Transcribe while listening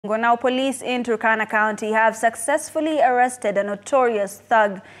Now, police in Turkana County have successfully arrested a notorious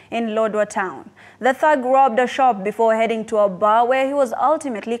thug in Lodwar town. The thug robbed a shop before heading to a bar where he was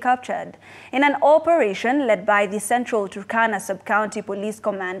ultimately captured. In an operation led by the Central Turkana Sub-County Police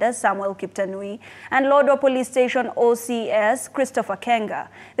Commander Samuel Kiptanui and Lodwar Police Station OCS Christopher Kenga,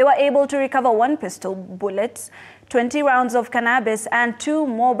 they were able to recover 1 pistol, bullets, 20 rounds of cannabis and 2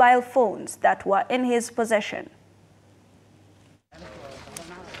 mobile phones that were in his possession.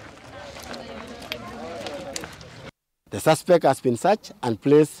 The suspect has been searched and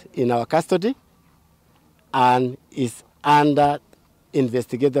placed in our custody and is under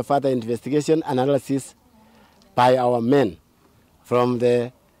further investigation and analysis by our men from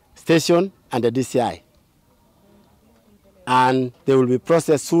the station and the DCI. And they will be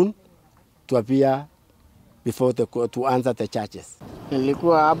processed soon to appear before the court to answer the charges.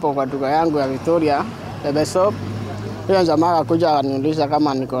 Nilikuwa hapo kwa duka yangu ya Victoria, the shop. Huyo jamaa akakuja akaniuliza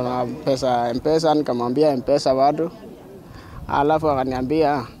kama niko na pesa M-Pesa, nikamwambia M-Pesa bado. Alafu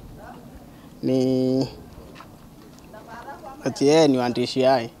akaniambia ni ni waandishi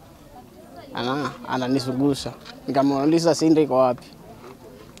hai. Ananisugusa. Nikamuuliza sindi iko wapi.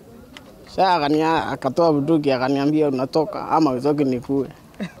 Sasa akatoa bunduki akaniambia unatoka ama utoke nikue.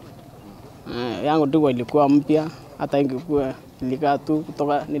 Yangu tu ilikuwa mpya, hata ingekuwa ilikaa tu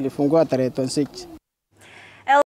kutoka nilifungua tarehe 26.